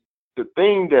the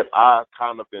thing that I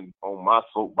kind of been on my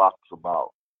soapbox about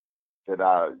that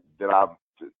I've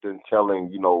been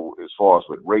telling, as far as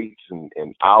with rates and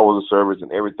hours of service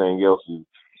and everything else is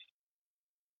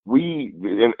we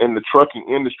in the trucking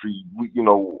industry,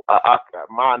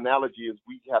 my analogy is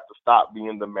we have to stop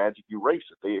being the magic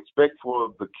eraser. They expect for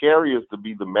the carriers to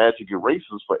be the magic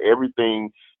erasers for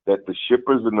everything that the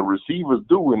shippers and the receivers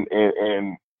do,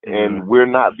 and we're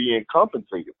not being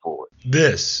compensated for it.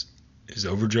 This is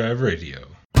Overdrive Radio.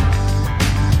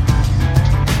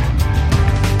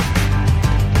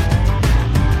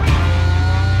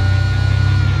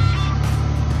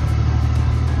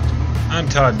 I'm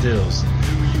Todd Dills, and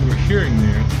who you were hearing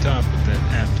there at the top of that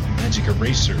apt magic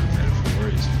eraser metaphor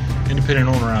is independent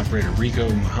owner-operator Rico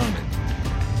Muhammad.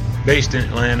 Based in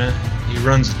Atlanta, he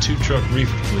runs a 2-truck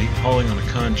reefer fleet hauling on a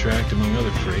contract, among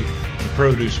other freight, a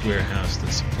produce warehouse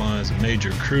that supplies a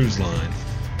major cruise line.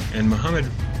 And Muhammad,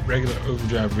 regular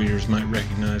Overdrive readers might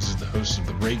recognize as the host of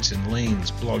the Rates and Lanes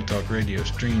Blog Talk Radio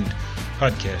streamed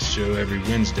podcast show every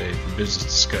Wednesday for business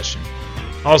discussion.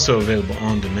 Also available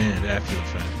on demand after the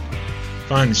fact.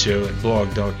 Find the show at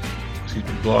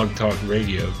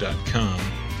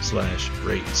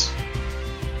blogtalkradio.com/rates.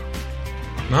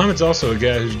 Muhammad's also a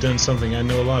guy who's done something I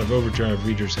know a lot of Overdrive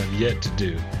readers have yet to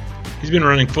do. He's been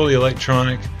running fully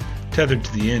electronic, tethered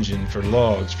to the engine for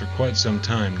logs for quite some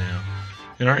time now.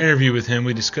 In our interview with him,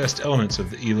 we discussed elements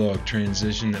of the e-log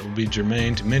transition that will be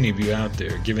germane to many of you out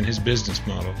there, given his business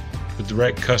model with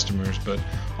direct customers, but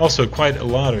also quite a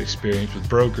lot of experience with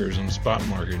brokers on the spot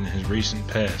market in his recent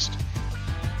past.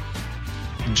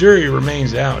 The jury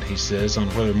remains out, he says, on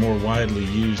whether more widely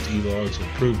used e-logs will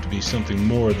prove to be something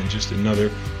more than just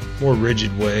another, more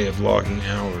rigid way of logging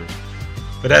hours.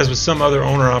 But as with some other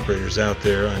owner-operators out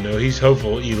there, I know he's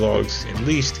hopeful e-logs at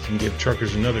least can give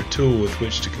truckers another tool with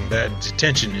which to combat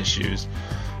detention issues,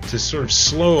 to sort of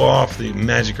slow off the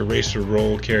magic eraser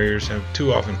role carriers have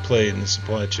too often played in the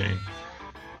supply chain.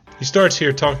 He starts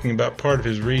here talking about part of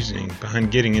his reasoning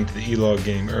behind getting into the e-log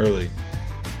game early,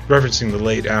 referencing the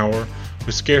late hour,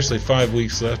 with scarcely 5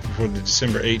 weeks left before the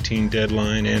December 18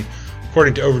 deadline, and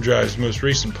according to Overdrive's most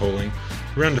recent polling,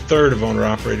 around a third of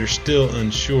owner-operators still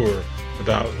unsure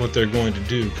about what they're going to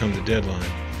do come the deadline.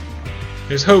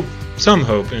 There's hope, some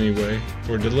hope anyway,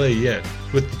 for a delay yet,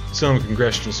 with some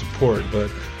congressional support,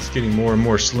 but it's getting more and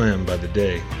more slim by the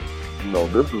day.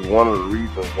 This is one of the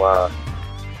reasons why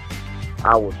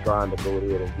I was trying to go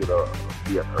ahead and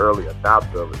be an early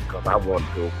adopter of it, because I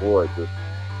wanted to avoid this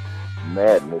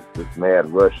madness, this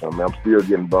mad rush. I'm still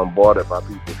getting bombarded by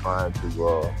people trying to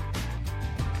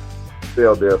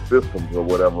sell their systems or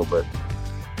whatever, but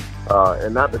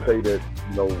and not to say that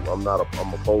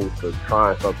I'm opposed to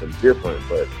trying something different,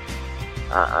 but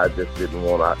I just didn't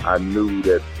want. I knew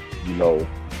that you're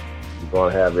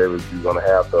gonna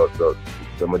have the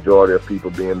majority of people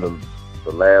being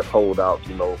the last holdouts.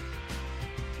 I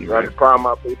just prime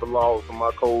my paper logs from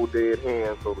my cold dead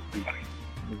hands, so to speak.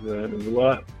 There's a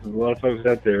lot of folks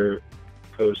out there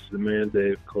opposed to the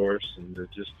mandate, of course, and they're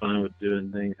just fine with doing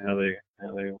things how they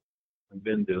have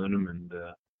been doing them, and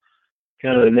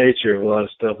kind of the nature of a lot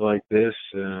of stuff like this.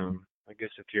 I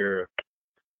guess if you're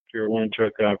a one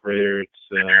truck operator, it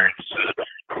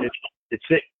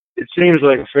seems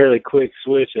like a fairly quick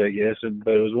switch, I guess. But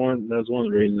that was one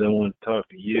of the reasons I wanted to talk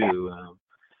to you.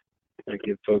 I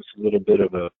give folks a little bit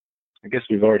of I guess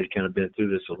we've already kind of been through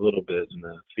this a little bit in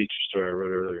the feature story I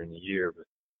wrote earlier in the year, but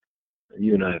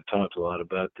you and I have talked a lot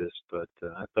about this, but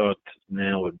I thought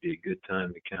now would be a good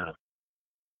time to kind of,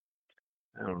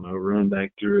 run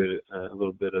back through it, a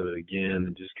little bit of it again,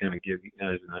 and just kind of give you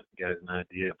guys an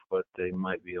idea of what they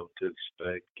might be able to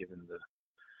expect, given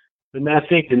and I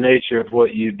think the nature of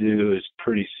what you do is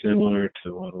pretty similar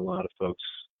to what a lot of folks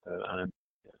that I'm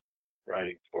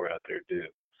writing for out there do.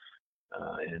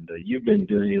 And you've been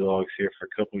doing e-logs here for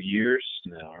a couple of years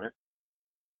now, right?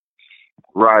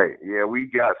 Right. Yeah, we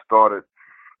got started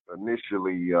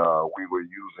initially. We were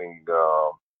using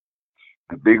the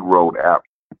Big Road app.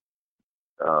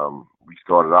 We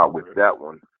started out with that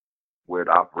one, where it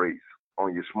operates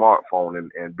on your smartphone,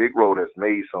 and Big Road has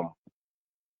made some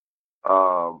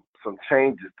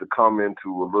changes to come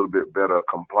into a little bit better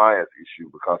compliance issue,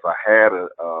 because I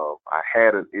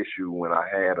had an issue when I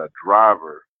had a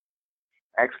driver.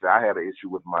 Actually, I had an issue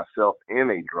with myself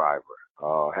and a driver.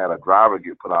 Had a driver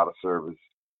get put out of service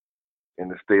in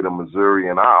the state of Missouri,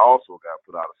 and I also got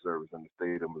put out of service in the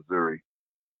state of Missouri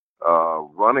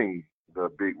running the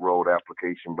Big Road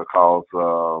application, because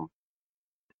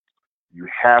you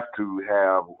have to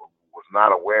have, was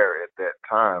not aware at that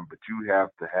time, but you have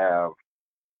to have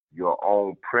your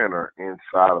own printer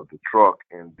inside of the truck,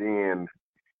 and then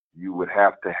you would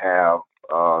have to have,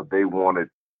 they wanted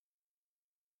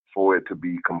for it to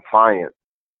be compliant,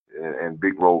 and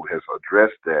Big Road has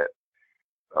addressed that,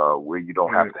 where you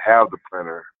don't have to have the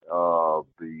printer,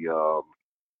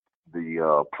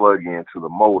 the plug-in to the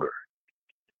motor.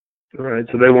 Right.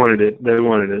 So they wanted it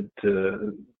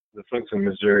to, the folks in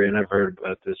Missouri, and I've heard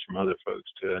about this from other folks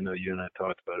too. I know you and I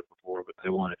talked about it before, but they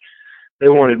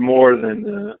wanted more than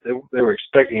they were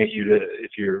expecting you to,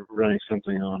 if you're running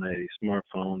something on a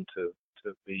smartphone, to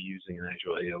be using an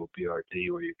actual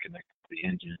AOBRD where you connect to the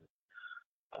engine.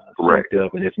 Correct.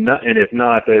 Up, and if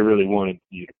not, they really wanted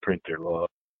you to print their log.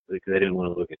 They didn't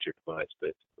want to look at your device,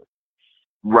 basically.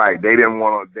 Right. They didn't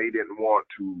want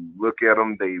to look at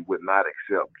them. They would not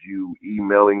accept you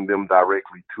emailing them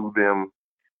directly to them.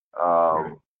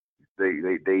 Right.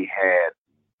 They had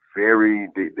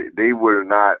they were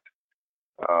not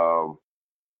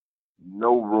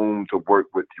no room to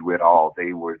work with you at all.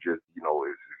 They were just,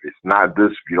 it's not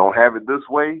this. If you don't have it this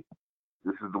way,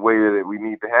 this is the way that we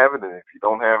need to have it. And if you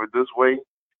don't have it this way,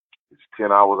 it's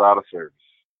 10 hours out of service.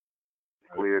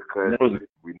 Clear cut.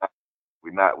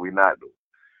 We're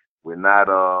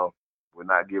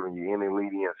not giving you any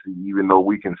leniency, even though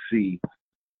we can see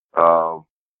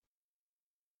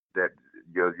that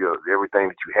your everything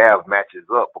that you have matches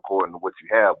up according to what you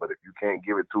have. But if you can't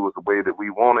give it to us the way that we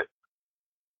want it,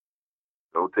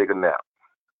 go take a nap.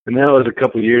 And that was a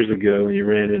couple of years ago when you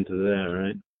ran into that,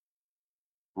 right?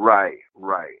 Right.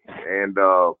 And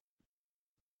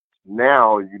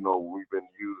now, we've been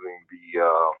using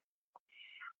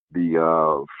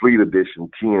the Fleet Edition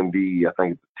TND, I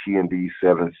think it's TND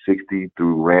 760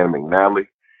 through Rand McNally.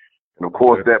 And of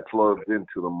course that plugs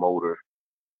into the motor.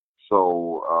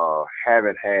 So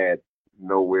haven't had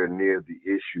nowhere near the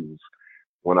issues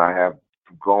when I have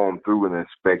gone through an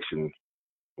inspection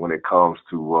when it comes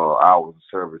to hours of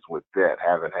service with that.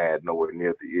 Haven't had nowhere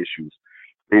near the issues.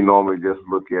 They normally just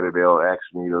look at it. They'll ask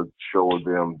me to show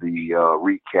them the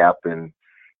recap, and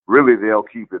really they'll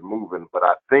keep it moving. But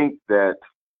I think that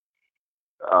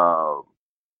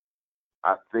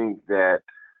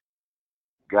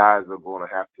guys are going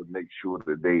to have to make sure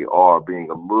that they are being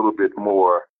a little bit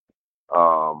more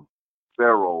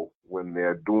thorough when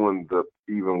they're doing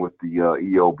even with the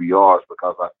EOBRs,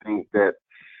 because I think that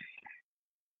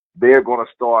they're going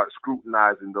to start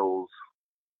scrutinizing those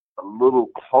a little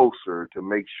closer to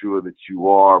make sure that you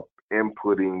are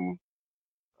inputting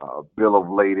bill of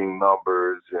lading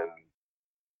numbers and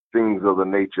things of the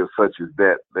nature such as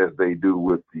that, as they do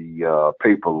with the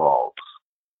paper logs.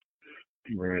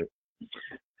 Right.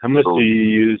 How much do you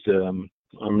use on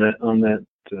that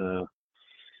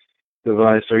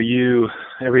device? Are you,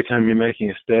 every time you're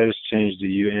making a status change, do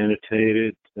you annotate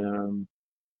it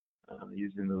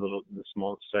using the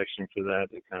small section for that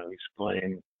to kind of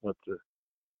explain what the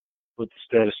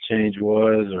status change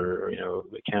was, or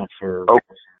account for? Oh,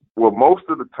 well, most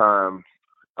of the time,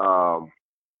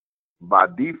 by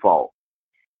default,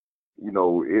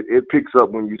 it picks up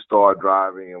when you start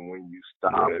driving and when you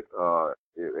stop. Right.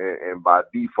 And by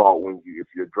default, if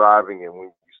you're driving and when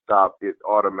you stop, it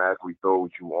automatically throws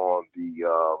you on the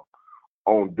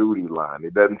on duty line.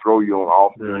 It doesn't throw you on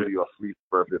off duty or sleep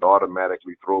berth. It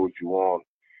automatically throws you on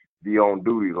the on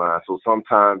duty line. So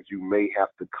sometimes you may have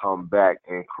to come back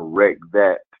and correct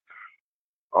that,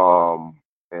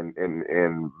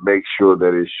 and make sure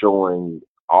that it's showing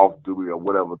off duty or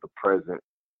whatever the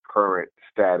current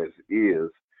status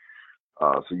is.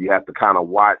 So you have to kind of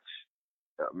watch,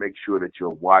 make sure that you're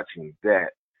watching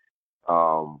that,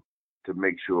 to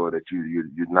make sure that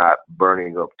you're not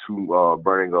burning up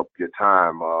your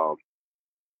time,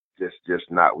 just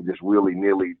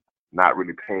willy-nilly, not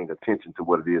really paying attention to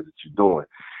what it is that you're doing.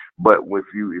 But if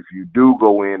you do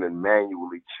go in and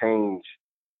manually change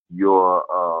your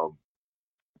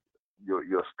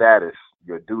status,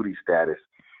 your duty status,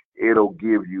 it'll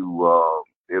give you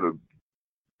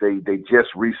they just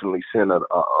recently sent an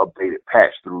updated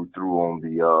patch through on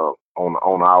the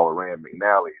on our Rand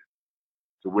McNally,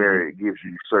 to where it gives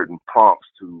you certain prompts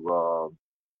to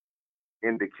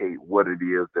indicate what it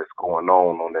is that's going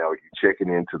on there. Are you checking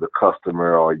into the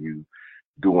customer? Are you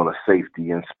doing a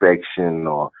safety inspection?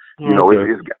 Or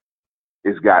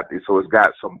it's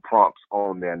got some prompts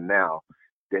on there now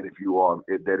that if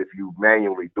you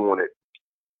manually doing it,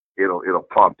 it'll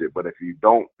prompt it. But if you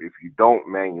don't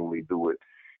manually do it,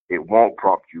 it won't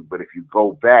prompt you. But if you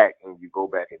go back and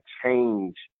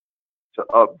change to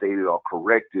update it or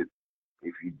correct it,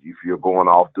 if you're going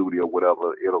off duty or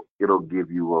whatever, it'll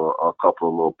give you a couple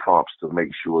of little prompts to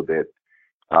make sure that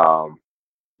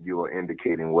you are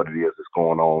indicating what it is that's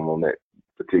going on that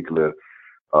particular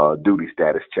duty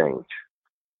status change.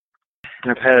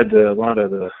 I've had a lot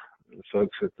of the the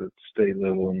folks at the state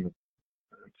level and the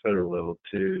federal level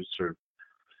too sort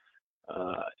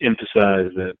of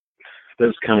emphasize that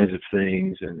those kinds of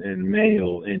things and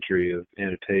manual entry of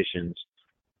annotations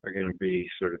are going to be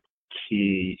sort of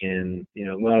key in, you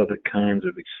know, a lot of the kinds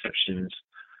of exceptions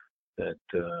that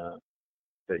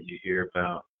that you hear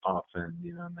about often,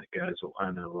 you know, and that guys,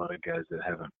 I know a lot of guys that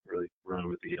haven't really run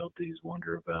with the LDs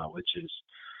wonder about, which is,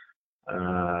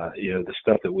 you know, the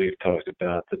stuff that we've talked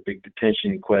about, the big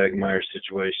detention quagmire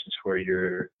situations where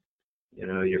your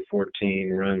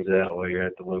 14 runs out while you're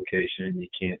at the location and you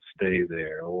can't stay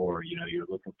there, or, you know, you're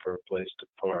looking for a place to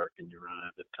park and you run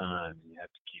out of time and you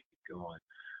have to keep it going.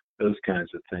 Those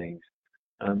kinds of things.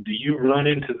 Do you run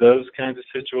into those kinds of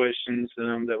situations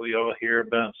that we all hear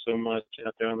about so much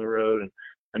out there on the road? And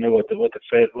I know what the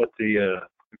enforcement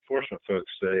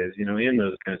folks say is, you know, in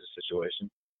those kinds of situations,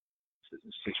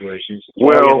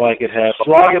 log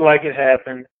it like it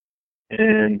happened,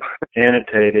 and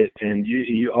annotate it, and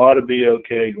you ought to be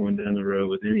okay going down the road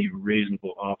with any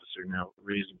reasonable officer. Now,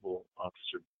 reasonable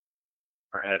officer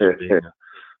perhaps being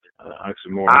an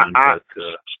oxymoron, but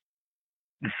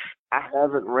I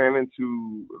haven't ran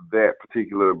into that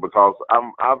particular, because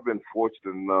I've been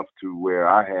fortunate enough to where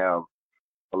I have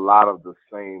a lot of the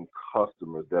same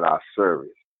customers that I service.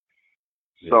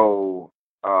 Yeah. So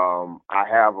I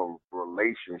have a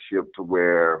relationship to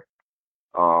where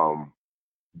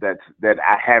that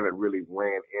I haven't really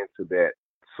ran into that,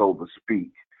 so to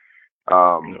speak.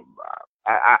 I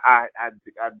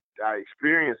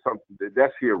experienced something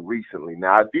that's here recently.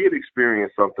 Now, I did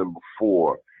experience something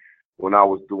before when I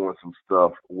was doing some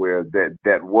stuff where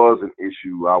that was an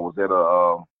issue. I was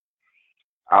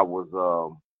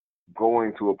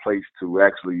going to a place to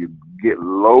actually get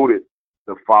loaded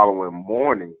the following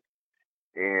morning,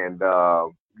 and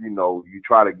you know, you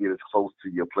try to get as close to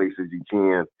your place as you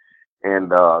can.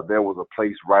 And there was a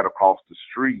place right across the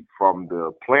street from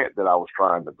the plant that I was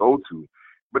trying to go to,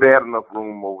 but they had enough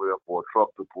room over there for a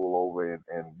truck to pull over and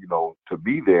you know, to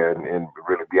be there and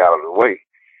really be out of the way.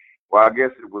 Well, I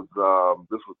guess it was,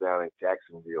 this was down in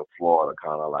Jacksonville, Florida,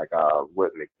 kind of like,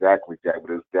 wasn't exactly Jack,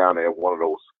 but it was down there at one of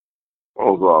those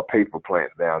paper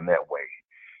plants down that way.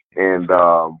 And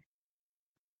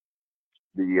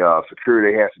the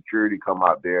security, they had security come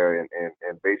out there and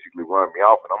basically run me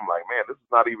off. And I'm like, man, this is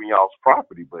not even y'all's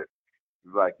property, but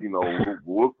it's like, you know,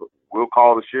 we'll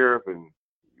call the sheriff and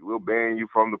we'll ban you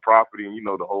from the property, and you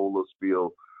know, the whole little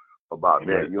spiel about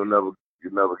that. You'll never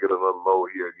get another load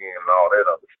here again and all that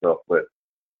other stuff. But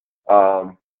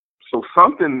so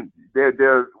something there,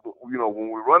 you know, when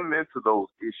we're running into those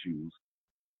issues,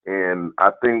 and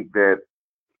I think that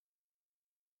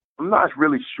I'm not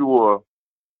really sure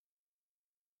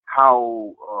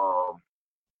how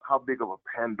big of a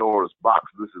Pandora's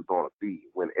box this is going to be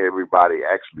when everybody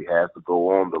actually has to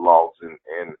go on the logs,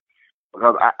 and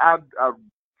because I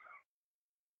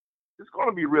it's going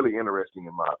to be really interesting,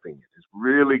 in my opinion. It's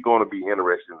really going to be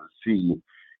interesting to see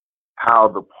how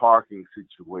the parking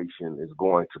situation is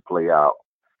going to play out.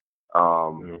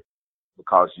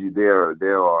 Because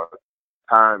there are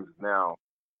times now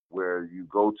where you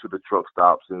go to the truck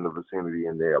stops in the vicinity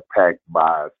and they're packed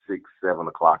by 6, 7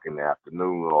 o'clock in the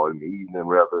afternoon, or in the evening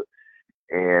rather.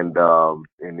 And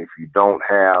if you don't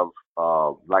have,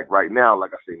 like right now,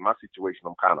 like I say, my situation,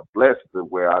 I'm kind of blessed to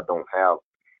where I don't have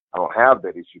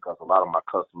that issue, because a lot of my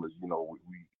customers, you know,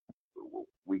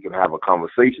 we can have a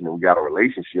conversation and we got a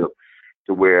relationship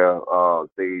to where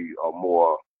they are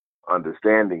more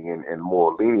understanding and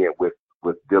more lenient with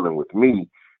dealing with me,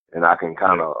 and I can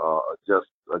kind of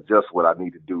adjust what I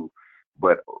need to do.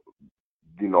 But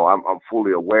you know, I'm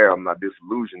fully aware, I'm not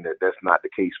disillusioned that that's not the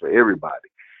case for everybody,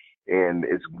 and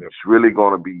it's really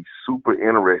going to be super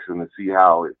interesting to see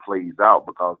how it plays out,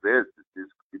 because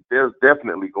there's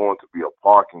definitely going to be a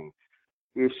parking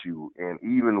issue. And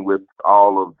even with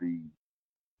all of the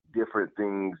different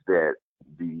things that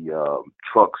the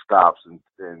truck stops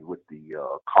and with the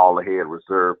call ahead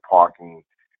reserve parking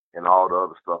and all the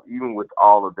other stuff, even with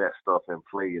all of that stuff in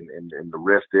play and the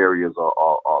rest areas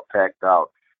are packed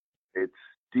out, it's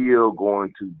still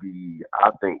going to be,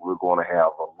 I think we're going to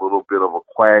have a little bit of a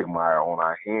quagmire on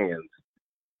our hands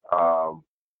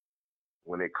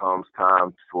when it comes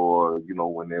time for, you know,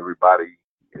 when everybody,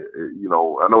 you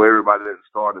know, I know everybody doesn't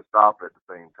start and stop at the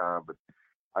same time, but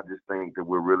I just think that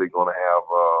we're really going to have,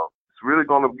 it's really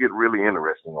going to get really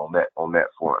interesting on that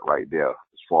front right there,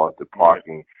 as far as the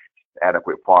parking,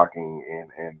 adequate parking,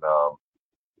 and the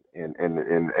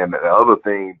other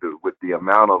thing with the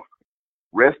amount of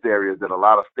rest areas that a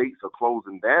lot of states are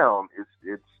closing down,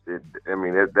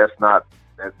 that's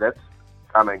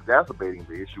kind of exacerbating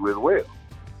the issue as well.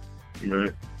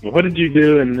 Right. Well, what did you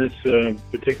do in this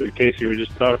particular case you were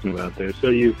just talking about there? So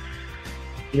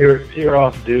you're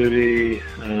off duty,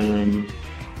 and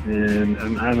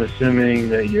I'm assuming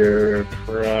that you're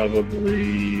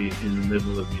probably in the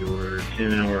middle of your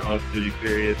 10-hour off-duty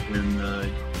period when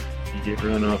you get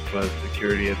run off by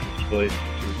security at this place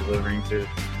that you're delivering to.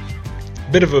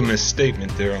 Bit of a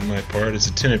misstatement there on my part, as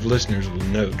attentive listeners will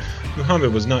note.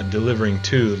 Muhammad was not delivering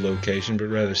to the location, but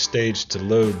rather staged to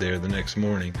load there the next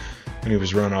morning when he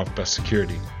was run off by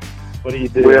security. What do you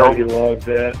do? Well, how do you log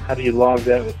that? How do you log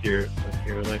that with your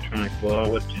electronic log?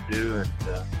 What did you do? And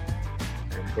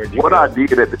where'd you what go? I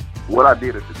did at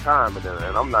the time, and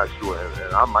I'm not sure,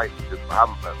 and I might be just,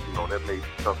 that may be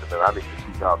something that I need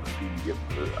to seek out to see if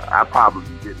I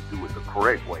probably didn't do it the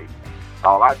correct way.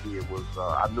 All I did was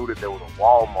I knew that there was a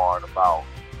Walmart about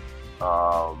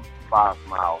 5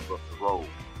 miles up the road.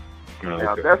 Oh,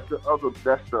 Now okay. that's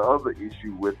the other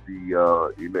issue with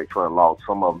the electronic log.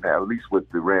 Some of them have, at least with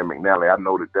the Rand McNally. I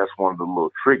know that that's one of the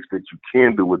little tricks that you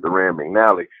can do with the Rand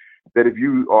McNally. That if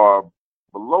you are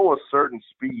below a certain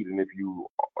speed and if you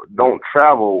don't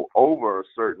travel over a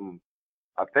certain,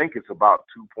 I think it's about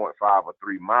 2.5 or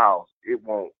 3 miles, it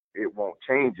won't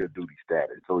change your duty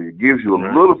status. So it gives you a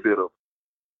little bit of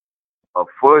a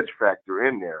fudge factor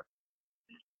in there.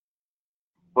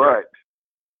 But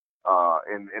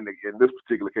in this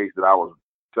particular case that I was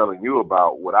telling you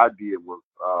about, what I did was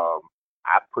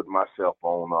I put myself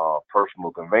on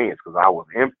personal conveyance because I was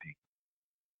empty.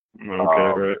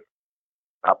 Okay, right.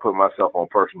 I put myself on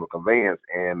personal conveyance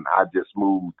and I just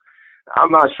moved.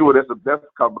 I'm not sure that's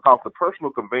because the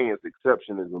personal conveyance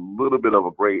exception is a little bit of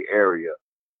a gray area.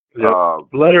 Yep.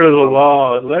 Letter of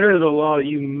the law,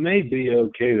 you may be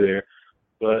okay there,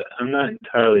 but I'm not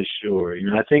entirely sure.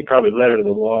 I think probably letter of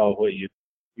the law, what you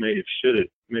maybe should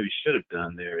have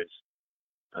done there is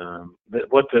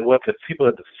what the people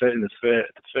at the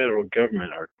federal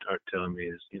government are telling me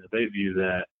is, they view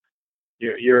that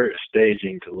you're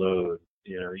staging to load.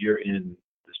 You're in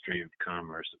the stream of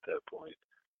commerce at that point.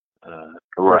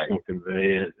 Right. Personal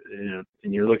conveyance,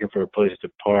 and you're looking for a place to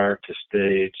park, to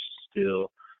stage.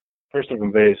 Still, personal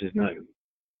conveyance is not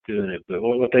doing it. But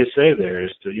what they say there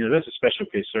is, that's a special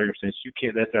case circumstance. You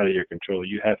can't. That's out of your control.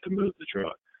 You have to move the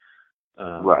truck.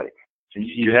 Right. And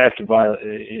you have to violate.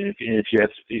 If you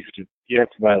have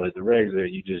to violate the regs there,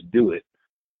 you just do it,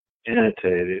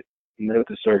 annotate it, note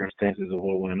the circumstances of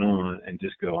what went on, and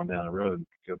just go on down the road and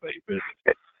go about your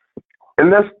business.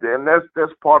 And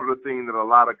that's part of the thing that a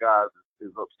lot of guys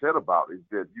is upset about is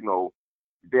that,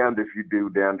 damned if you do,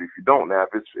 damned if you don't. Now,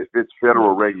 if it's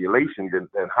federal regulation,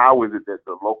 then how is it that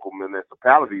the local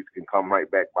municipalities can come right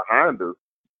back behind us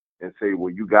and say, well,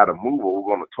 you got to move or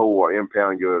we're going to tow or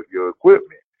impound your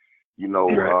equipment?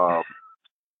 Right.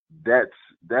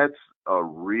 That's a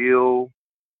real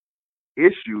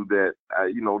issue that,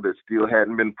 that still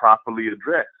hadn't been properly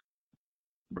addressed.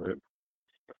 Right.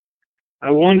 I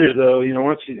wonder though,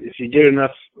 if you get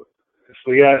enough, if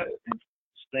this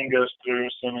thing goes through,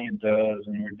 assuming it does,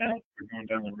 and we're going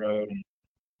down the road,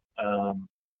 and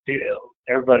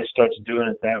everybody starts doing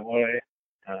it that way,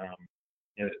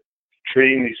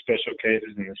 treating these special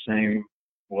cases in the same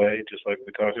way, just like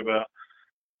we talked about.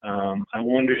 I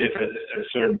wonder if at a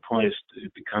certain point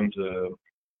it becomes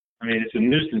it's a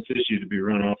nuisance issue to be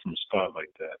run off from a spot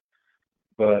like that.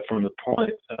 But from the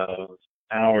point of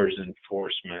hours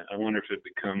enforcement, I wonder if it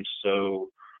becomes so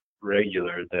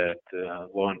regular that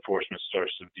law enforcement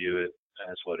starts to view it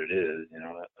as what it is.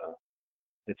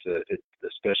 It's a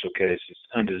special case. It's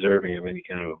undeserving of any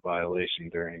kind of a violation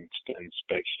during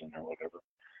inspection or whatever.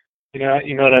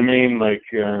 You know what I mean? Like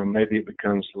maybe it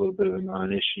becomes a little bit of a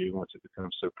non-issue once it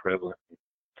becomes so prevalent.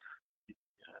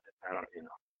 I don't.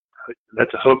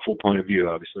 That's a hopeful point of view,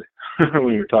 obviously,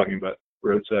 when you're talking about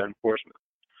roadside enforcement.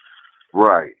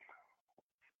 Right.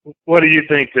 What do you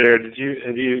think there? Do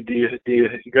you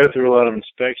go through a lot of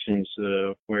inspections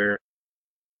where,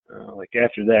 like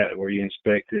after that, where you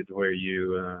inspected, where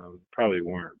you probably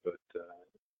weren't, but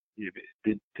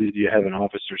did you have an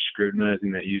officer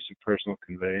scrutinizing that use of personal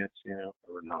conveyance,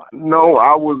 or not? No,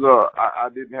 I was. I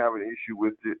didn't have an issue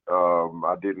with it.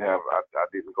 I didn't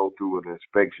go through an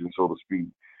inspection, so to speak.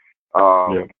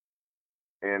 Yeah.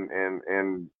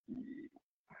 And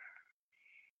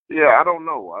yeah, I don't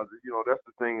know. That's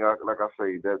the thing. Like I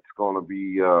say, that's going to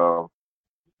be,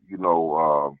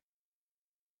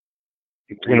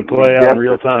 it's going to play out in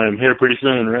real time here pretty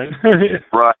soon, right?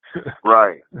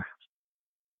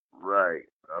 Right.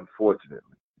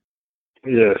 Unfortunately.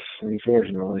 Yes,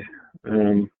 unfortunately.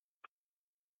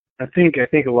 I think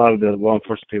a lot of the law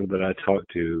enforcement people that I talk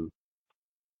to,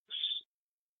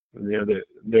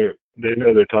 they're they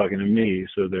know they're talking to me,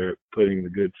 so they're putting the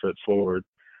good foot forward,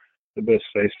 the best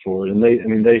face forward. And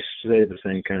they say the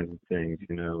same kinds of things,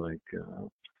 like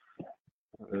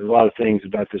there's a lot of things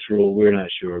about this rule we're not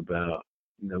sure about.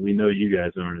 We know you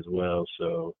guys aren't as well,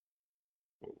 so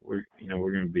we're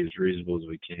going to be as reasonable as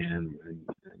we can, and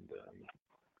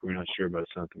if we're not sure about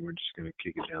something, we're just going to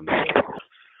kick it down the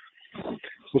road.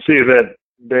 We'll see if that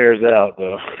bears out,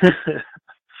 though.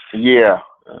 Yeah,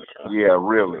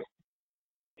 really.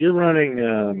 You're running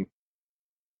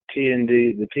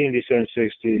TND, the TND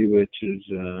 760, which is,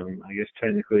 I guess,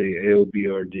 technically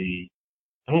AOBRD.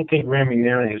 I don't think Rand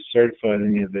McNally has certified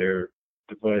any of their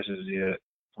devices yet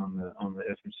on the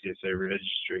FMCSA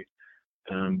registry.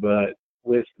 But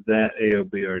with that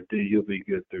AOBRD, you'll be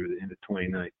good through the end of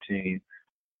 2019.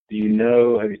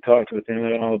 Have you talked with them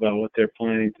at all about what they're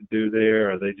planning to do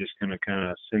there? Are they just going to kind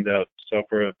of send out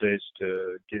software updates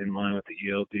to get in line with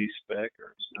the ELD spec,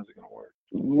 or how's it going to work?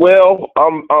 Well,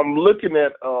 I'm looking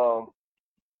at.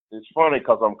 It's funny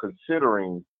because I'm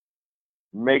considering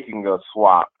making a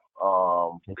swap.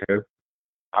 Okay.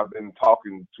 I've been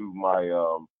talking to my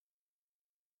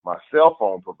my cell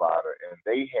phone provider, and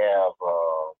they have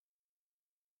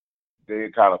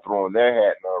they're kind of throwing their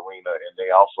hat in the arena, and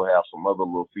they also have some other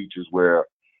little features where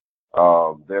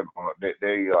they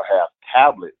have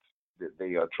tablets that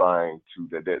they are trying to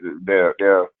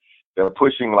they're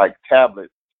pushing like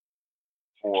tablets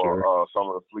for some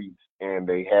of the fleets, and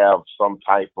they have some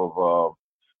type of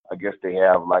I guess they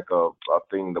have like a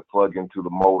thing to plug into the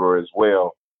motor as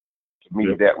well to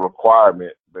meet that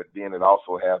requirement. But then it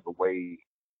also has the way,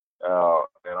 and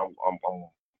I'm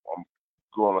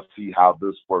going to see how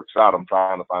this works out. I'm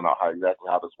trying to find out exactly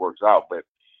how this works out, but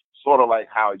sort of like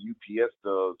how UPS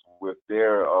does with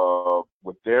their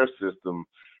system,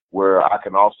 where I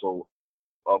can also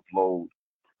upload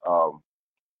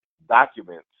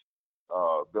documents,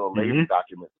 bill of lading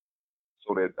documents,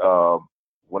 so that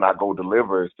when I go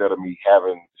deliver, instead of me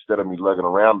lugging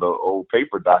around the old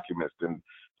paper documents, then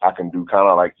I can do kind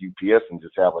of like UPS and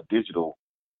just have a digital,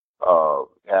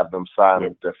 have them sign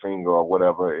with their finger or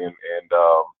whatever,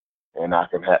 and I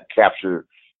can capture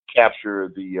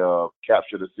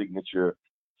the signature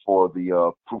for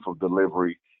the proof of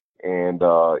delivery, and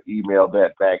email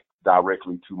that back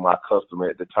directly to my customer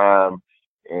at the time,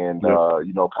 and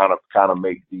kind of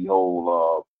make the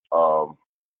whole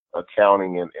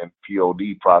accounting and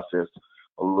POD process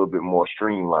a little bit more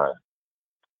streamlined.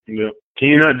 Yep. Can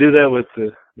you not do that with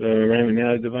the Rand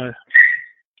McNally device?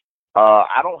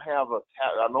 I don't have a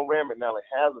tablet. I know Rand McNally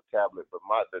has a tablet, but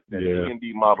the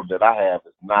TND model that I have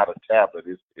is not a tablet.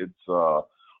 It's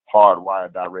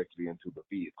hardwired directly into the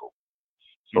vehicle.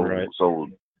 So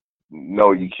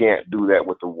no, you can't do that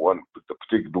with the one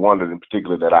in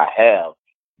particular that I have.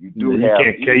 You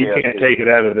can't take it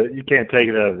out of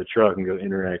the truck and go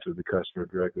interact with the customer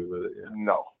directly with it. Yeah.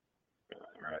 No.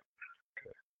 Right.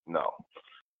 Okay. No.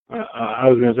 I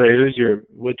was going to say,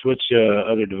 which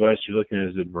other device you're looking at?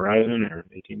 Is it Verizon or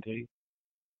AT&T?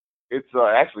 It's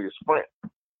actually a Sprint.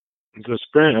 It's a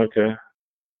Sprint. Okay.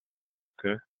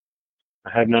 I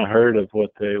have not heard of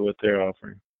what they're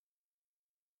offering.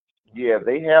 Yeah,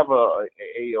 they have a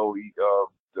AOE.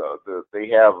 They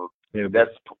have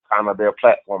that's kind of their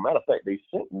platform. Matter of fact, they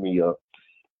sent me an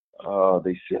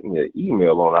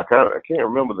email on. I can't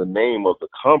remember the name of the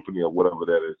company or whatever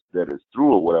that is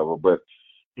through or whatever, but.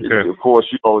 Okay. Of course,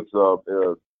 it's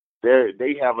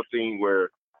they have a thing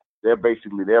where they're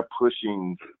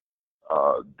pushing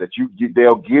that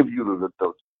they'll give you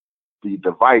the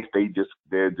device.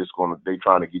 They're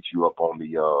trying to get you up on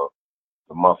the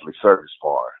monthly service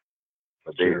part,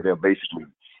 but they basically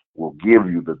will give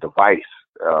you the device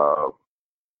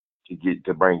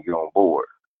to bring you on board.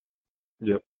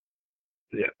 Yep.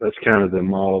 Yeah, that's kind of the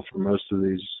model for most of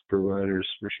these providers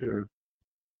for sure.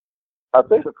 I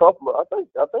think just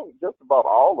about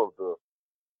all of the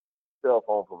cell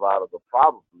phone providers are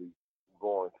probably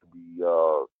going to be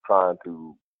trying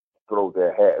to throw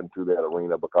their hat into that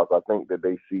arena, because I think that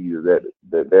they see that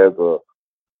there's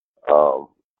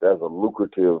a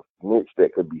lucrative niche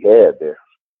that could be had there.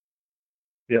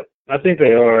 Yep, I think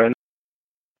they are. And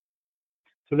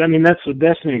so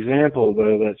that's an example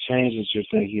though that changes your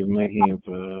thinking of making of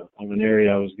an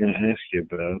area I was going to ask you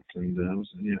about. And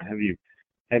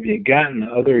have you gotten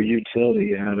other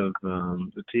utility out of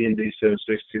the TND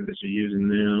 760 that you're using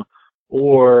now,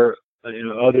 or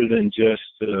other than just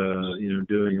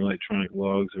doing electronic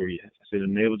logs, or has it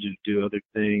enabled you to do other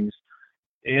things,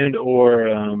 and or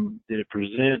did it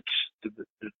present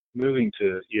moving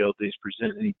to ELDs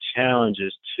present any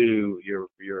challenges to your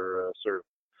sort of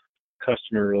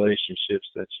customer relationships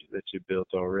that you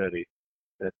built already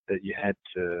that you had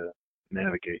to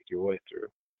navigate your way through?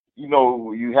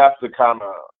 You have to kind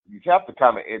of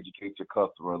educate your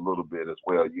customer a little bit as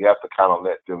well. You have to kind of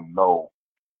let them know.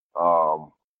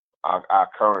 I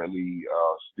currently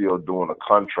still doing a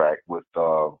contract with.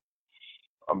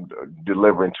 I'm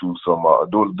delivering to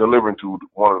delivering to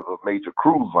one of the major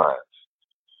cruise lines.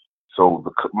 So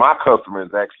my customer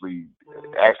is actually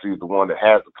the one that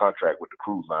has the contract with the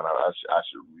cruise line. I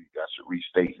should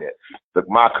restate that. But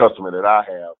my customer that I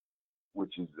have,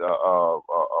 which is a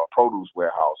produce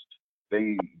warehouse,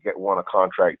 they won a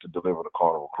contract to deliver the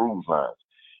Carnival Cruise Lines,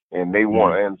 and they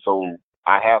want, and so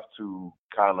I have to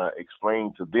kind of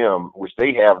explain to them, which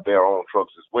they have their own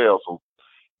trucks as well. So,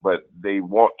 but they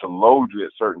want to load you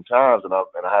at certain times, and I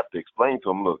have to explain to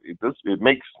them, look, it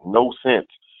makes no sense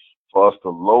for us to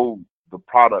load the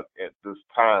product at this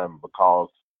time because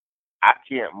I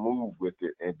can't move with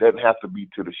it. It doesn't have to be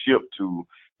to the ship to.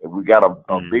 If we got a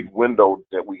big window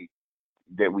that we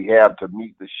have to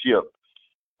meet the ship.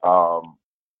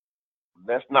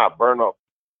 Let's not burn up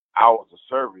hours of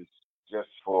service just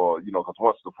for, because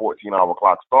once the 14-hour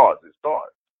clock starts, it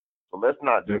starts. So let's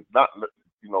not just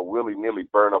willy-nilly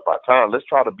burn up our time. Let's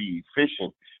try to be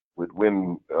efficient with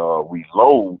when we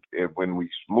load and when we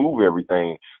move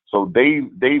everything. So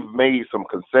they've made some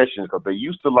concessions because they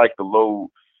used to like to load.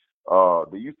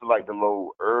 They used to like to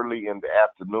load early in the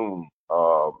afternoon,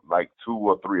 like 2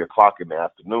 or 3 o'clock in the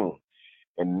afternoon.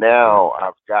 And now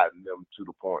I've gotten them to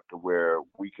the point to where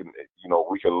we can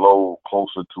load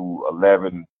closer to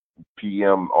 11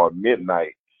 p.m. or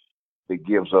midnight. That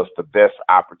gives us the best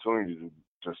opportunity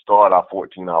to start our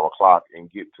 14-hour clock and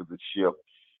get to the ship,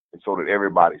 and so that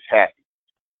everybody's happy.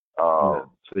 So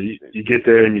you get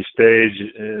there and you stage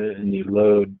and you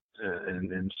load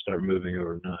and start moving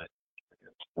overnight.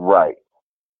 Right.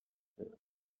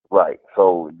 Right.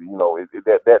 So,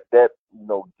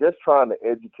 just trying to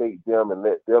educate them and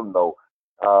let them know,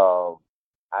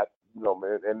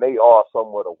 and they are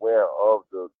somewhat aware of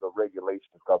the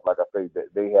regulations because, like I say,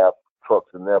 that they have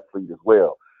trucks in their fleet as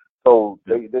well. So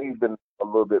they've been a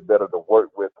little bit better to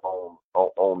work with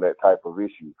on that type of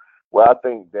issue. Well, I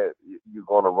think that you're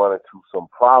going to run into some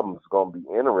problems. It's going to be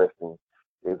interesting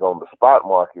is on the spot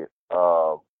market.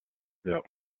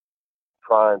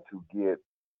 Trying to get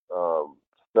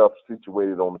stuff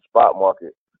situated on the spot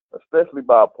market, especially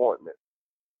by appointment.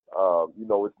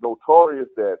 It's notorious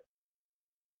that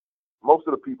most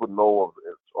of the people know of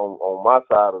on my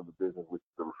side of the business, which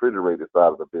is the refrigerator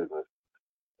side of the business.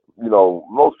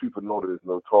 Most people know that it's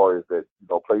notorious that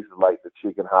places like the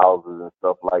chicken houses and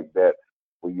stuff like that,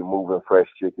 where you're moving fresh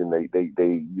chicken, they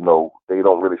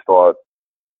don't really start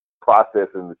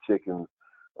processing the chickens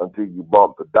until you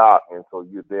bump the dock, and so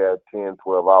you're there 10,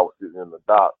 12 hours sitting in the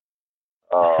dock.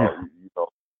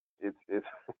 It's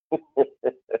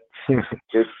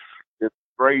it's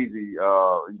crazy.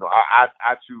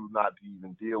 I choose not to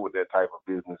even deal with that type of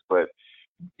business. But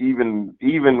even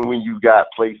when you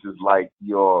got places like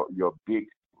your big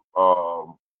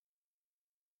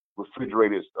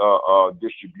refrigerated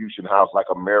distribution house like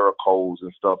Americo's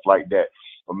and stuff like that.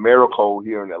 Americo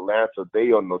here in Atlanta,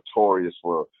 they are notorious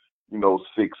for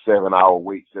 6-7 hour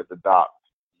waits at the dock.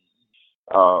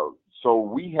 So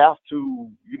we have to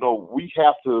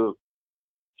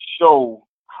show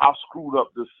how screwed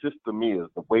up this system is,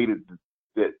 the way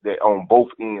that on both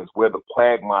ends, where the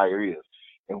quagmire is.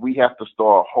 And we have to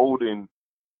start holding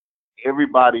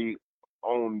everybody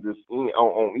on this end,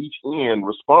 on each end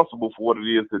responsible for what it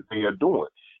is that they are doing.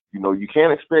 You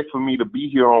can't expect for me to be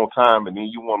here on time and then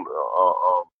you want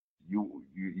you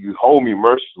hold me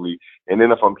mercifully, and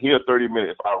then if I'm here 30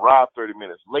 minutes, if I arrive 30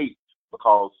 minutes late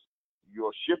because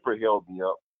your shipper held me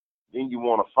up, then you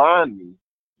want to fine me.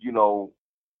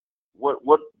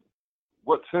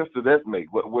 What sense does that make?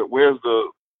 Where's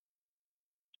the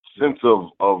sense of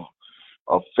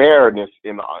fairness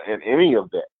in any of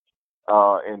that?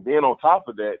 And then on top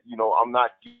of that, I'm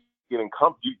not getting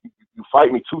you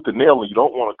fight me tooth and nail, and you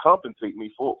don't want to compensate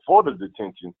me for the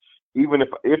detention, even if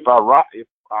I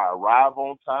arrive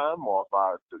on time or if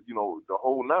I the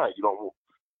whole night. You don't.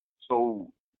 So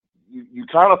you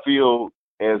kind of feel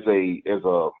as a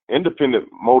independent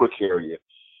motor carrier,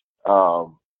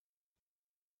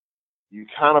 you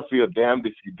kind of feel damned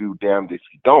if you do, damned if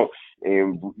you don't.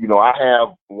 And I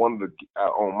have one of the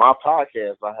on my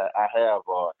podcast. I have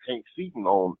Hank Seaton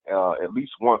on at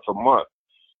least once a month,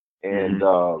 and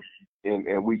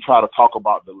and we try to talk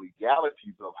about the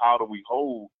legalities of how do we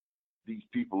hold these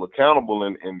people accountable,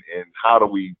 and how do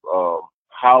we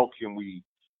how can we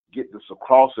get this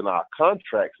across in our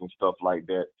contracts and stuff like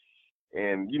that.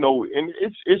 And and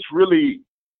it's really,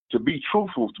 to be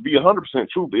truthful, to be 100%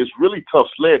 truthful, it's really tough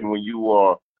sledding when you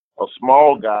are a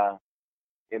small guy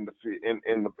in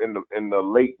the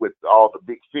lake with all the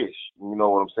big fish. You know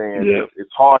what I'm saying? Yeah.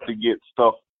 It's hard to get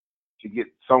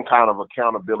some kind of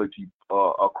accountability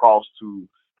across to.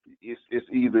 It's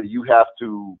either you have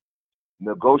to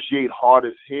negotiate hard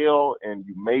as hell and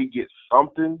you may get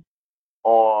something,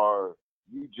 or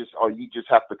you just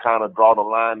have to kind of draw the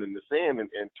line in the sand and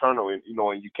turn away. And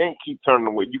you can't keep turning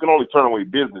away. You can only turn away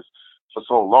business for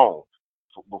so long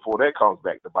before that comes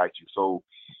back to bite you. So,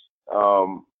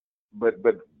 but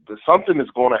something is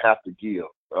going to have to give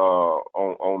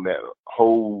on that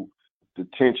whole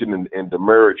detention and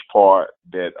demurrage part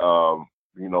that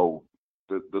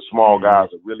the small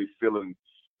guys are really feeling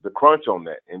the crunch on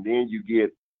that. And then you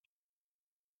get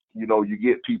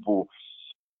people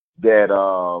that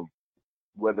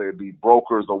whether it be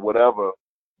brokers or whatever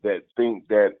that think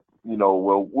that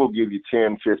we'll give you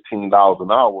 $10, $15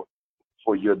 an hour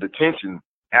for your detention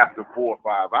after 4 or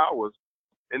 5 hours,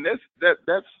 and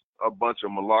that's a bunch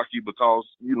of malarkey, because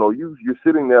you're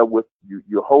sitting there with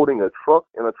you're holding a truck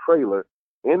and a trailer,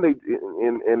 and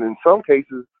in some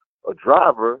cases a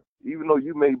driver, even though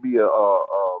you may be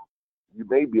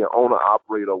an owner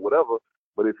operator or whatever,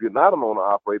 but if you're not an owner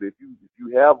operator, if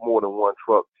you have more than one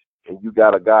truck and you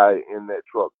got a guy in that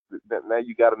truck, now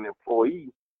you got an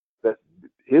employee that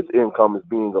his income is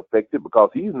being affected because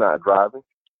he's not driving.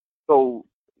 So,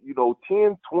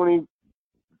 $10, $20,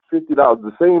 $50,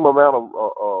 the same amount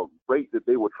of rate that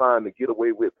they were trying to get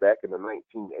away with back in the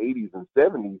 1980s and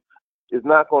 70s is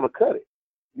not going to cut it.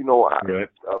 Right.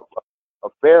 A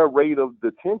fair rate of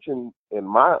detention, in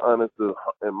my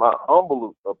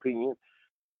humble opinion,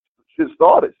 should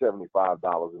start at $75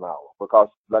 an hour, because,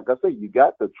 like I say, you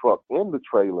got the truck and the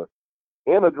trailer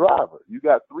and a driver. You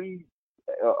got three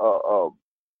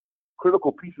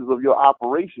critical pieces of your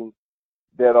operation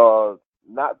that are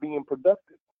not being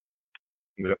productive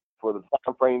for the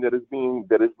time frame that is being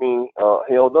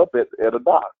held up at a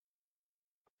dock.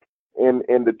 And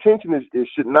the tension it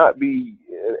should not be.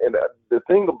 And the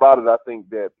thing about it, I think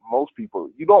that most people,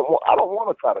 I don't want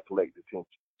to try to collect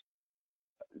detention.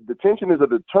 Detention is a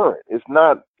deterrent. It's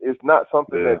not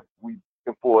something that we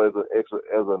looking for as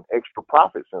an extra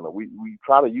profit center. We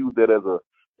try to use that as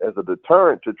a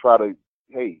deterrent to try to,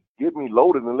 hey, get me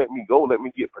loaded and let me go, let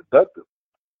me get productive.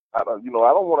 I don't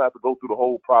want to have to go through the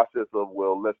whole process of,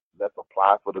 well, let's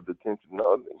apply for the detention.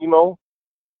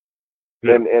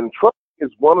 And trucking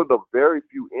is one of the very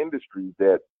few industries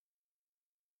that,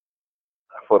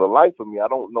 for the life of me, I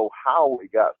don't know how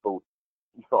it got so.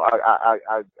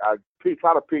 I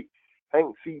try to pick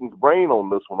Hank Seaton's brain on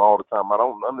this one all the time. I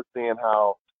don't understand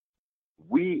how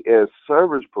we as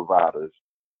service providers,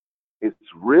 it's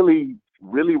really,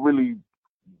 really, really,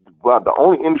 well, the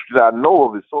only industry that I know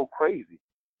of is so crazy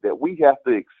that we have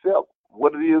to accept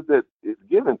what it is that is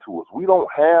given to us. We don't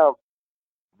have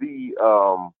the,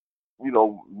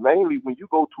 mainly when you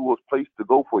go to a place to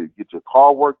go for you, get your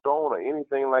car worked on or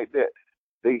anything like that,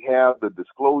 they have the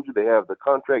disclosure, they have the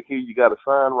contract here, you got to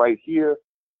sign right here.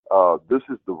 This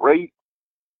is the rate.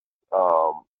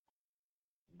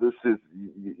 This is,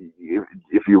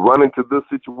 if you run into this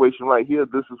situation right here,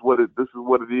 this is what it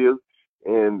is.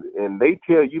 And they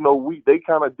tell they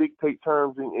kind of dictate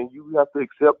terms, and you have to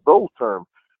accept those terms.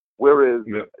 Whereas,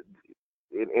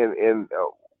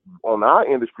 on our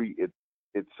industry,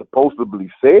 it's supposedly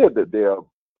said that they're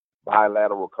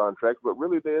bilateral contracts, but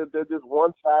really they're just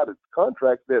one-sided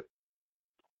contracts that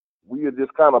we are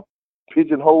just kind of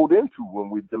pigeonholed into when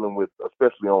we're dealing with,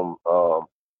 especially on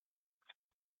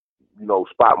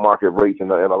spot market rates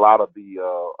and a lot of the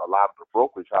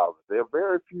brokerage houses. There are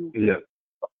very few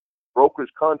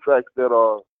brokerage contracts that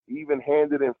are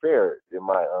even-handed and fair, in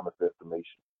my honest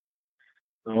estimation.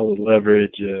 All the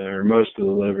leverage, or most of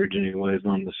the leverage anyway, is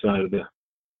on the side of the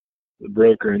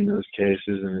broker in those cases,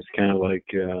 and it's kind of like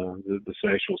the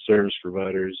sexual service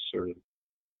providers sort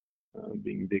of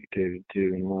being dictated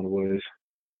to in a lot of ways.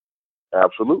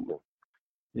 Absolutely.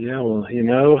 Yeah, well,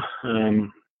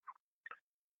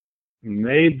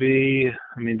 maybe,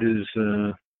 does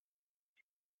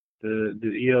the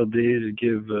ELDs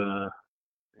give,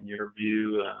 in your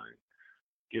view,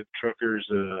 give truckers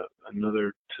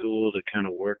another tool to kind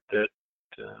of work that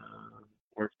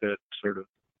sort of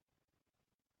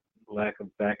lack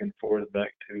of back and forth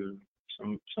back to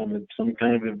some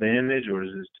kind of advantage, or is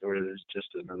it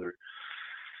just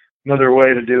another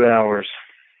way to do hours?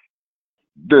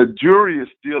 The jury is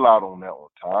still out on that one,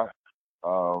 Ty.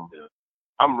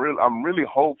 I'm really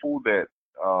hopeful that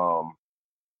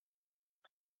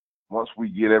once we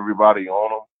get everybody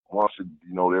on them, once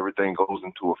everything goes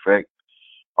into effect,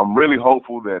 I'm really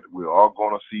hopeful that we're all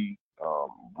going to see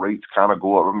rates kind of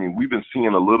go up. We've been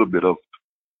seeing a little bit of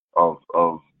of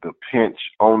the pinch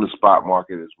on the spot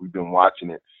market as we've been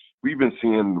watching it. We've been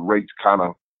seeing the rates kind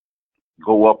of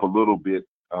go up a little bit.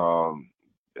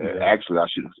 Actually, I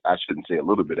shouldn't say a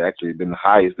little bit. Actually, it's been the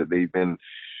highest that they've been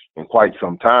in quite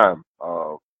some time.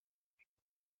 But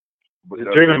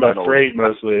it's driven by freight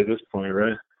mostly at this point,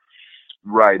 right?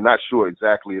 Right. Not sure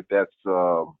exactly if that's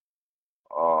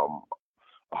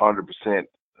 100%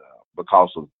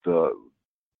 because of the.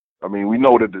 I mean, we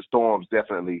know that the storms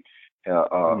definitely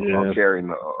are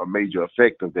carrying a major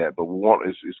effect of that, but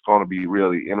it's going to be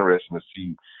really interesting to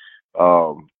see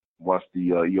once the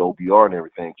EOBR and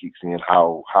everything kicks in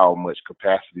how much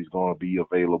capacity is going to be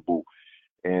available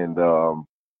and how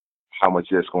much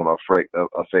that's going to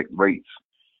affect rates.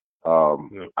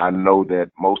 I know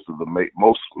that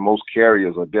most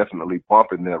carriers are definitely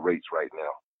bumping their rates right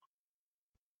now.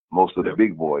 Most of the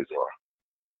big boys are.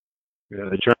 Yeah,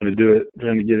 they're trying to do it,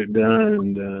 trying to get it done,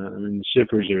 and I mean, the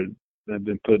shippers have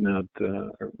been putting out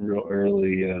real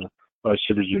early. A lot of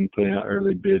shippers have been putting out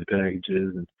early bid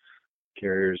packages, and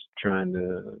carriers trying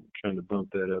to bump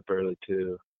that up early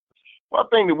too. Well, I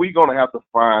think that we're going to have to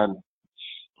find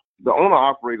the owner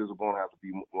operators are going to have to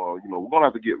be, we're going to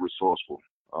have to get resourceful.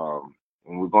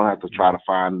 And we're going to have to try to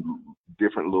find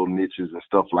different little niches and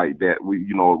stuff like that.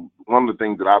 One of the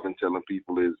things that I've been telling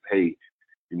people is, hey,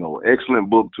 excellent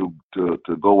book to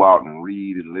go out and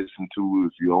read and listen to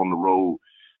if you're on the road.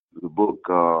 The book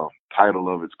title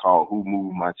of it's called Who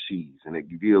Moved My Cheese, and it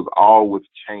deals all with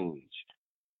change.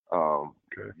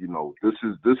 This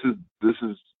is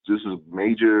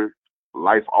major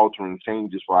life altering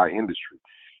changes for our industry,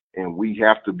 and we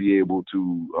have to be able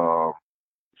to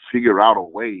figure out a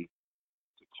way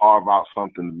to carve out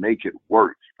something to make it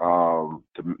work. What I'm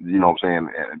saying?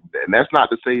 And that's not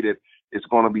to say that it's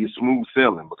going to be smooth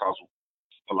sailing, because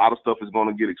a lot of stuff is going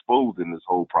to get exposed in this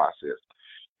whole process.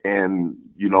 And,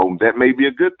 that may be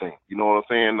a good thing. You know what I'm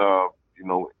saying? A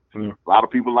lot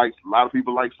of people like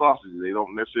sausages. They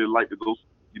don't necessarily like to go,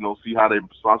 see how their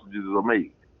sausages are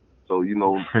made. So,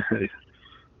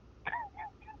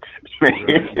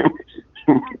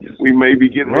 we may be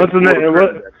getting. What's the name?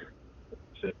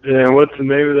 What's the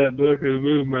name of that book? Who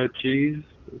Moved My Cheese?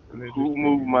 Who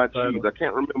Moved My Cheese? I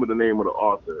can't remember the name of the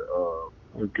author.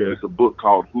 Okay. It's a book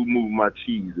called Who Moved My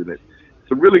Cheese, and it's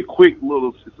a really quick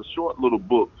it's a short little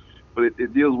book, but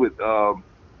it deals with it's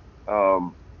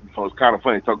kind of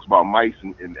funny. It talks about mice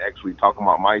and actually talking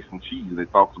about mice and cheese. And it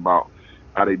talks about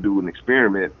how they do an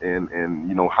experiment and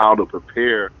how to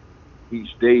prepare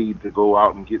each day to go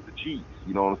out and get the cheese.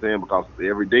 You know what I'm saying? Because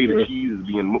every day the cheese is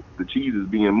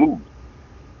being moved,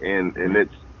 and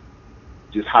it's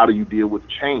just how do you deal with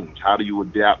change? How do you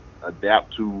adapt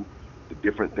to the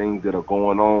different things that are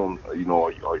going on?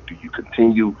 Or do you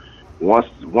continue? Once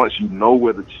you know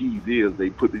where the cheese is,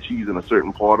 they put the cheese in a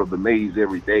certain part of the maze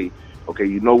every day. Okay,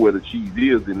 you know where the cheese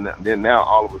is, and then now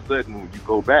all of a sudden when you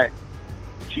go back,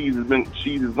 the cheese is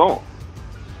gone.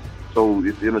 So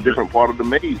it's in a different part of the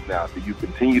maze now. Do you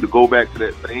continue to go back to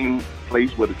that same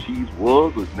place where the cheese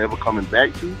was never coming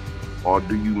back to? Or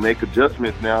do you make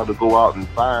adjustments now to go out and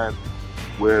find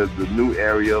where the new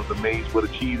area of the maze where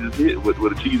the cheese is hidden, where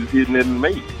the cheese is hidden in the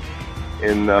maze?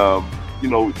 And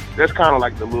that's kind of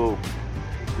like the little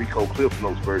Rico Cliff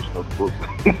Notes version of the book.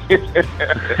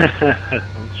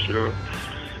 I'm sure.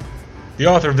 The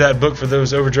author of that book, for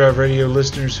those Overdrive Radio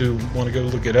listeners who want to go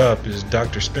look it up, is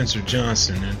Dr. Spencer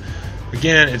Johnson. And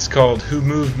again, it's called Who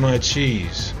Moved My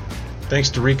Cheese?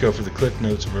 Thanks to Rico for the Cliff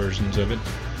Notes versions of it.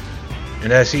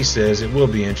 And as he says, it will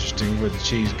be interesting where the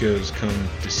cheese goes come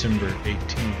December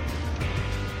 18th.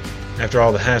 After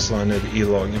all the hassle I know the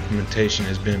E-Log implementation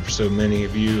has been for so many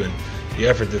of you, and the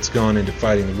effort that's gone into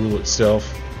fighting the rule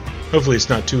itself, hopefully it's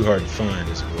not too hard to find,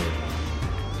 as it were.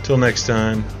 Till next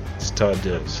time, it's Todd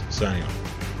Dills, signing off.